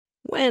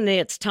When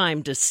it's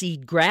time to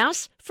seed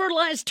grass,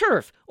 fertilize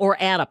turf, or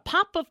add a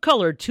pop of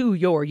color to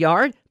your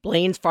yard,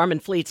 Blaine's Farm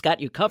and Fleet's got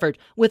you covered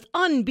with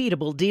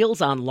unbeatable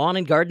deals on lawn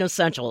and garden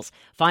essentials.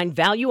 Find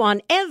value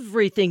on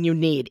everything you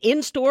need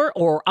in-store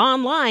or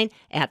online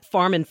at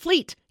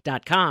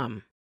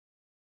farmandfleet.com.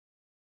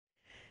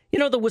 You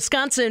know, the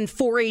Wisconsin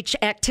 4-H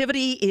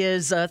activity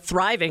is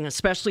thriving,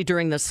 especially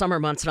during the summer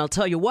months. And I'll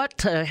tell you what,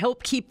 to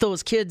help keep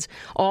those kids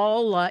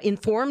all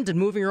informed and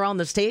moving around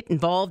the state,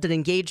 involved and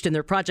engaged in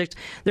their projects,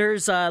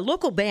 there's a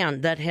local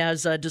band that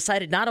has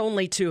decided not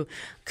only to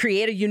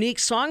create a unique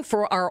song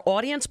for our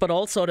audience, but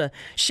also to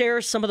share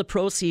some of the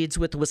proceeds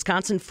with the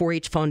Wisconsin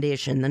 4-H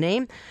Foundation. The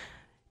name?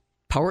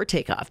 Power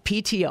Takeoff,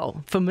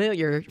 PTO,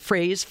 familiar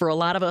phrase for a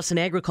lot of us in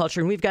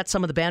agriculture. And we've got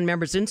some of the band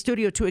members in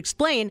studio to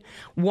explain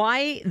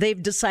why they've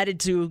decided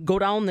to go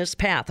down this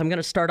path. I'm going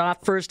to start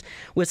off first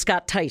with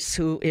Scott Tice,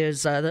 who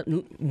is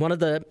one of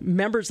the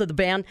members of the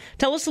band.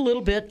 Tell us a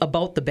little bit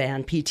about the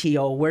band,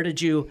 PTO. Where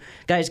did you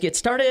guys get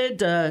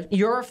started?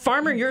 You're a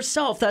farmer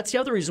yourself. That's the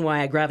other reason why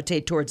I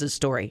gravitate towards this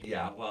story.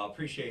 Yeah, well, I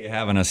appreciate you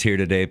having us here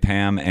today,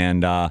 Pam.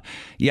 And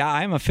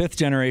I'm a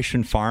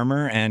fifth-generation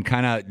farmer and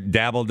kind of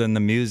dabbled in the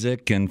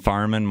music and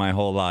farming my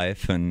whole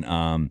life, and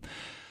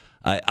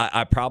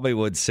I probably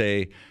would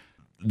say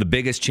the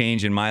biggest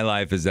change in my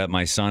life is that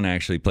my son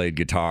actually played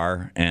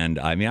guitar, and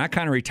I mean I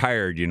kind of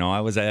retired. You know,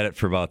 I was at it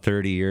for about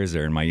 30 years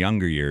there in my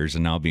younger years,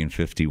 and now being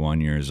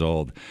 51 years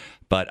old.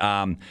 But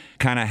kind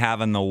of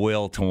having the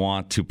will to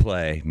want to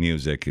play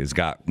music has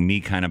got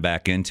me kind of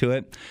back into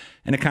it,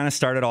 and it kind of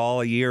started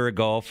all a year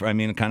ago. Kind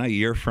of a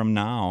year from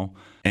now.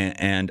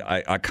 And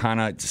I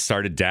kind of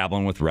started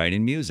dabbling with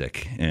writing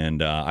music,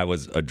 and I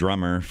was a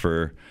drummer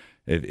for.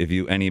 If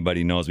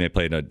anybody knows me, I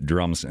played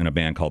drums in a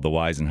band called the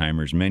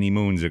Weisenheimers many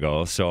moons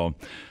ago. So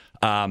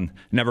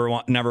never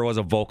was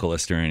a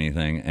vocalist or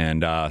anything,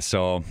 and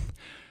so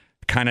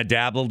kind of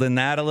dabbled in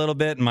that a little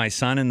bit. My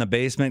son in the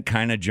basement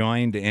kind of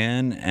joined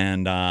in,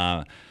 and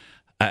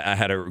I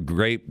had a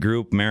great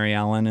group, Mary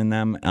Ellen and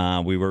them.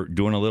 We were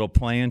doing a little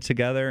playing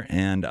together,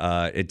 and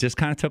it just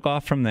kind of took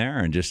off from there,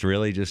 and just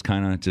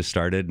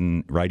started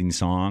and writing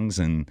songs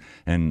and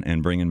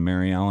bringing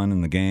Mary Ellen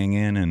and the gang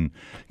in, and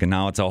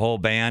now it's a whole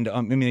band.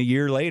 A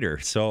year later,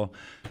 so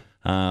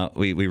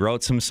we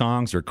wrote some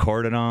songs,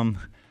 recorded them.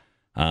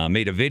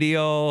 Made a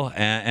video,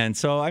 and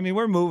so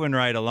we're moving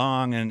right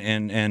along,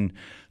 and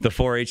the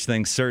 4-H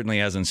thing certainly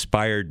has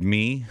inspired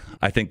me.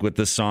 I think with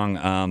this song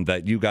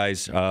that you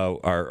guys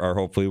are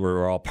hopefully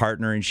we're all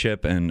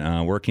partnership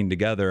and working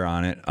together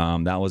on it.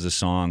 That was a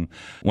song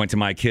went to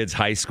my kids'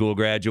 high school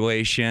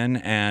graduation,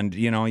 and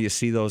you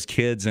see those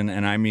kids, and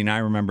I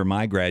remember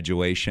my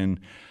graduation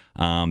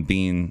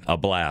being a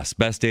blast,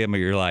 best day of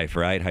your life,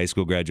 right? High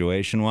school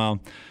graduation.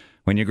 Well,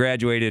 when you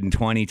graduated in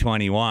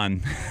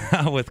 2021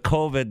 with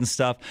COVID and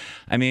stuff,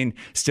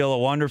 still a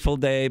wonderful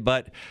day,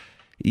 but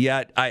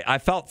yet I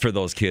felt for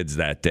those kids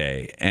that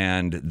day.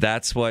 And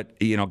that's what,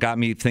 got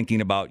me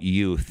thinking about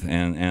youth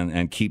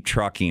and keep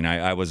trucking.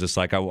 I was just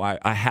like,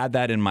 I had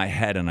that in my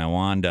head, and I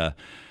wanted to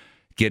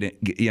get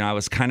it. I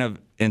was kind of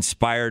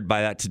inspired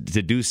by that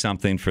to do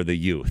something for the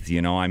youth.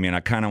 I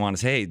kind of want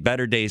to say, hey,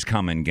 better days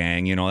coming,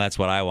 gang. That's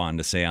what I wanted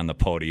to say on the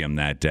podium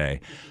that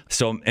day.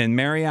 So, and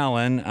Mary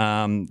Ellen,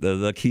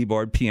 the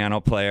keyboard piano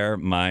player,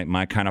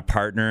 my kind of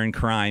partner in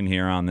crime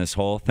here on this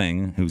whole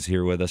thing, who's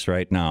here with us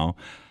right now,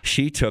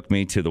 she took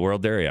me to the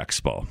World Dairy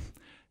Expo.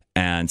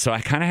 And so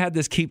I kind of had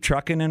this keep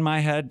trucking in my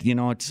head,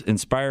 it's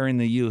inspiring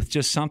the youth,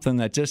 just something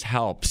that just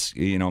helps,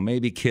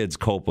 maybe kids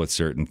cope with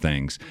certain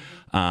things.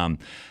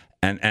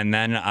 And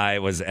then I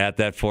was at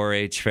that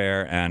 4-H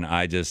fair, and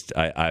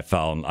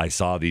I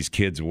saw these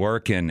kids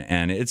working,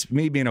 and it's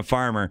me being a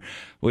farmer.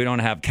 We don't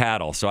have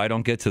cattle, so I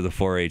don't get to the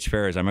 4-H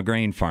fairs. I'm a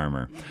grain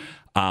farmer.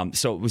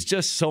 So it was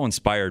just so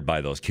inspired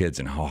by those kids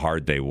and how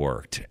hard they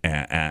worked.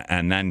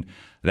 And then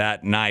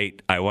that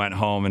night I went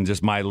home, and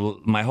just my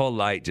whole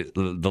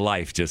the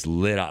life just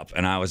lit up,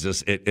 and I was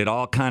just, it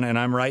all kind of, and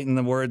I'm writing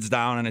the words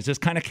down, and it just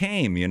kind of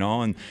came,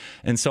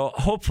 and so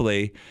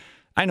hopefully,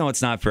 I know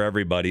it's not for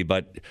everybody,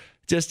 but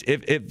just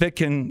if it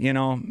can,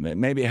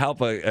 maybe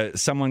help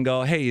someone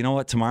go, hey, you know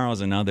what,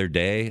 tomorrow's another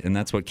day, and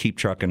that's what Keep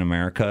Trucking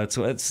America,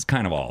 it's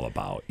kind of all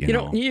about, you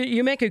know.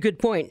 You make a good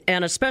point,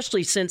 and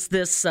especially since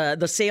this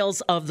the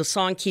sales of the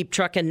song Keep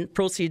Trucking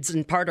proceeds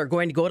in part are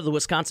going to go to the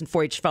Wisconsin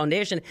 4-H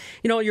Foundation.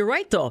 You're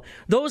right, though.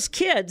 Those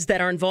kids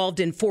that are involved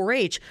in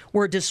 4-H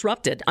were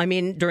disrupted.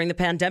 During the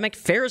pandemic,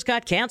 fairs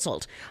got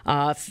canceled.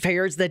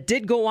 Fairs that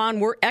did go on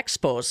were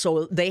expos,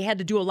 so they had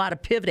to do a lot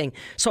of pivoting.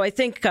 So I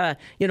think,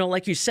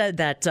 like you said,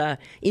 that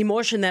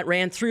emotion that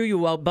ran through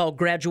you about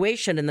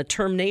graduation and the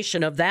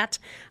termination of that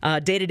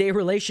day-to-day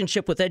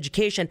relationship with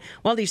education.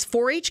 Well, these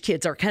 4-H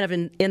kids are kind of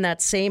in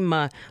that same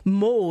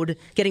mode,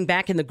 getting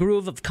back in the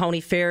groove of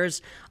county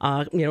fairs,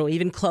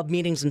 even club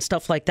meetings and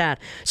stuff like that.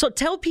 So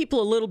tell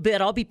people a little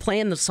bit. I'll be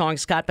playing the song,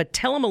 Scott, but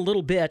tell them a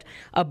little bit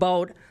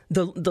about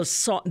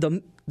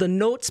the the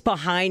notes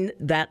behind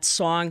that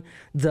song,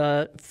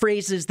 the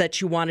phrases that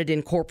you wanted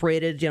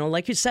incorporated.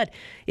 Like you said,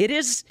 it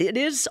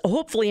is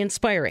hopefully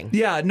inspiring.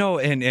 Yeah, no,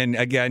 and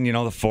again, the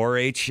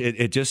 4-H,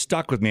 it just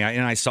stuck with me.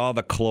 I saw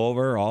the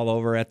clover all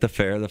over at the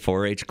fair, the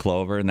 4-H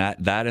clover, and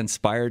that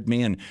inspired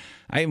me. And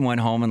I even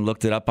went home and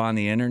looked it up on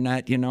the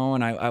internet,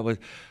 and I was,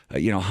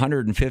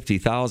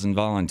 150,000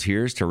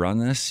 volunteers to run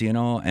this,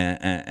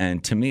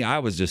 and to me, I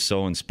was just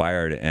so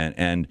inspired.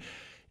 And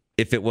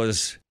if it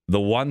was the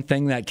one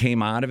thing that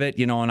came out of it,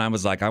 and I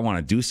was like, I want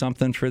to do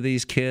something for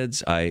these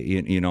kids.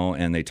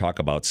 And they talk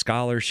about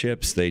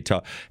scholarships.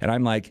 And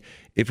I'm like,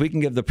 if we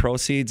can give the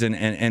proceeds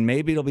and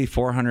maybe it'll be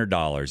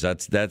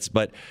 $400.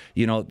 But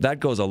that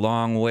goes a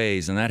long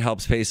ways, and that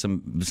helps pay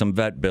some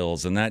vet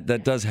bills, and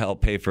that does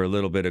help pay for a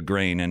little bit of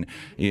grain. And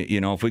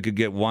if we could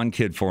get one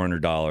kid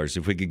 $400,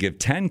 if we could give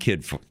 10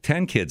 kids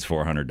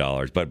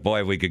 $400, but boy,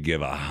 if we could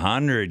give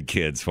 100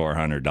 kids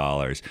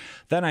 $400,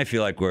 then I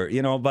feel like we're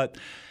but.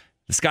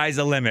 The sky's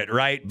the limit,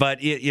 right? But,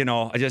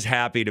 I'm just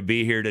happy to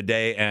be here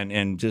today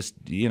and just,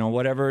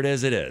 whatever it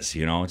is,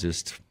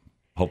 just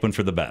hoping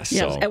for the best.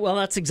 Yes, so. Well,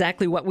 that's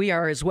exactly what we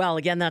are as well.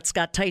 Again, that's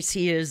Scott Tice.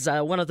 He is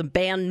one of the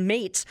band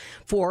mates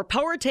for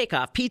Power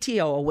Takeoff,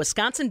 PTO, a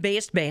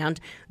Wisconsin-based band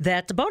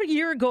that about a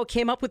year ago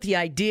came up with the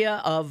idea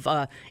of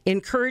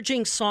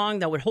encouraging song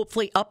that would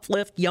hopefully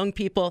uplift young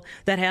people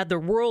that had their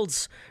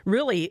worlds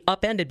really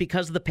upended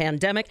because of the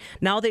pandemic.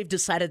 Now they've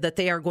decided that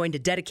they are going to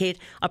dedicate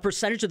a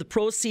percentage of the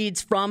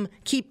proceeds from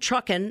Keep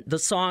Truckin', the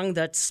song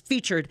that's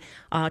featured,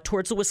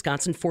 towards the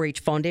Wisconsin 4-H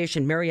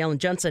Foundation. Mary Ellen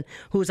Jensen,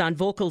 who is on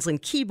vocals and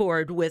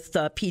keyboard with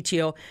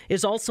PTO,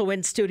 is also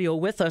in studio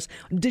with us.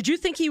 Did you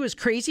think he was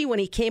crazy when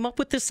he came up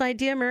with this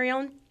idea, Mary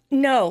Ellen?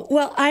 No.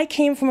 Well, I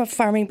came from a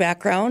farming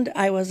background.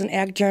 I was an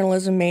ag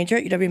journalism major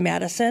at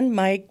UW-Madison.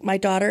 My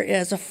daughter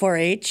is a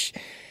 4-H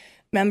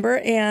member,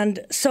 and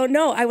so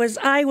no, I was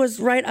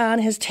right on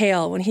his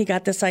tail when he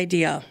got this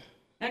idea.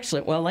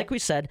 Excellent. Well, like we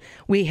said,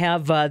 we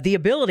have the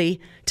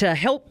ability to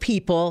help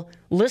people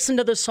listen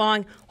to the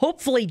song,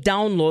 hopefully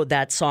download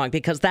that song,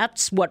 because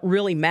that's what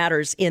really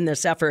matters in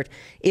this effort.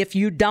 If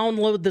you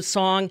download the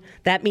song,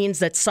 that means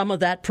that some of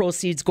that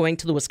proceeds going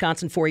to the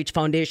Wisconsin 4-H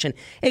Foundation.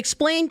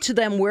 Explain to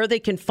them where they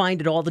can find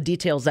it, all the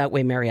details that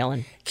way, Mary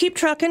Ellen. Keep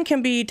Truckin'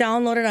 can be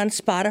downloaded on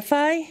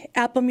Spotify,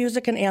 Apple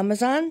Music, and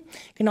Amazon.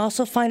 You can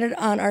also find it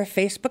on our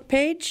Facebook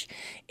page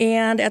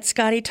and at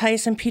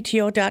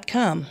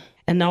ScottyTysonPTO.com.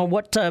 And now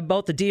what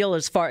about the deal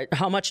as far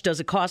how much does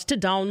it cost to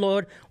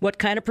download? What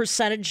kind of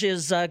percentage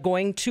is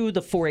going to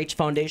the 4-H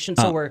Foundation?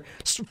 So we're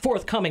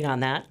forthcoming on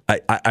that.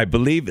 I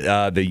believe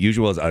the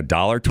usual is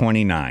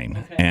 $1.29.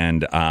 Okay.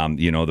 And,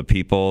 the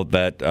people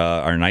that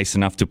are nice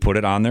enough to put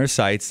it on their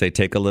sites, they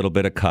take a little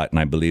bit of cut. And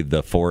I believe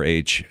the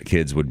 4-H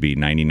kids would be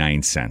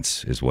 99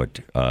 cents is what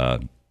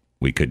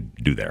we could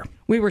do there.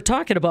 We were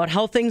talking about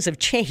how things have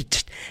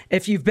changed.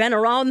 If you've been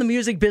around the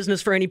music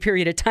business for any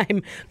period of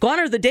time, gone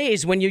are the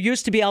days when you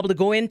used to be able to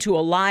go into a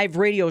live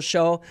radio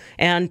show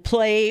and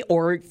play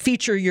or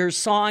feature your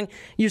song.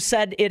 You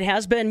said it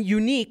has been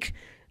unique.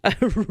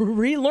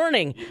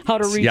 Relearning how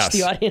to reach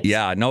the audience.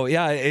 Yeah, no,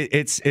 yeah,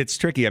 it's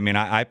tricky. I mean,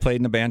 I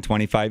played in a band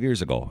 25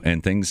 years ago,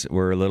 and things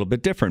were a little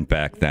bit different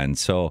back then.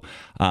 So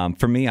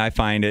for me, I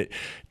find it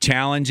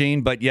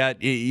challenging, but yet,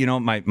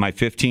 my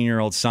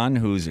 15-year-old son,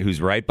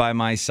 who's right by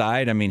my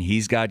side. I mean,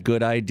 he's got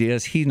good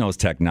ideas. He knows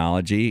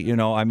technology.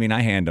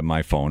 I hand him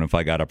my phone if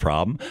I got a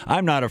problem.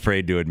 I'm not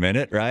afraid to admit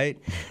it, right?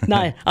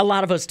 No, a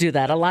lot of us do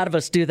that.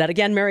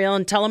 Again, Mary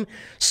Ellen, tell them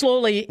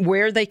slowly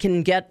where they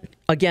can get.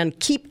 Again,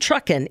 Keep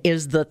Truckin'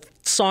 is the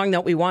song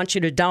that we want you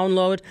to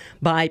download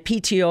by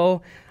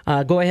PTO.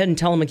 Go ahead and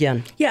tell them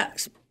again.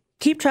 Yes.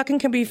 Keep Truckin'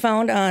 can be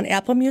found on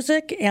Apple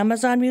Music,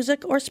 Amazon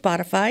Music, or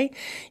Spotify.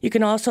 You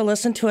can also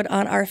listen to it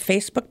on our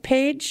Facebook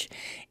page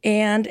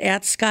and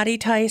at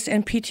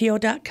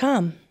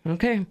ScottyTysonPTO.com.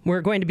 Okay,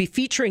 we're going to be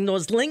featuring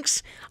those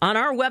links on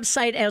our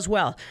website as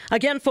well.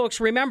 Again,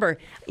 folks, remember,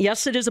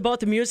 yes, it is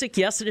about the music.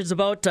 Yes, it is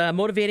about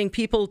motivating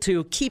people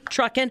to keep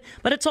trucking,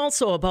 but it's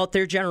also about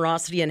their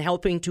generosity and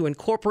helping to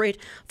incorporate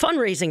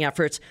fundraising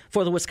efforts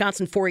for the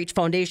Wisconsin 4-H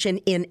Foundation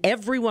in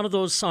every one of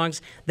those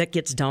songs that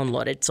gets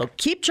downloaded. So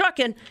keep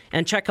trucking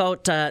and check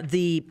out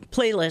the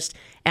playlist,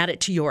 add it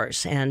to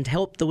yours, and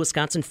help the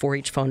Wisconsin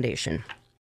 4-H Foundation.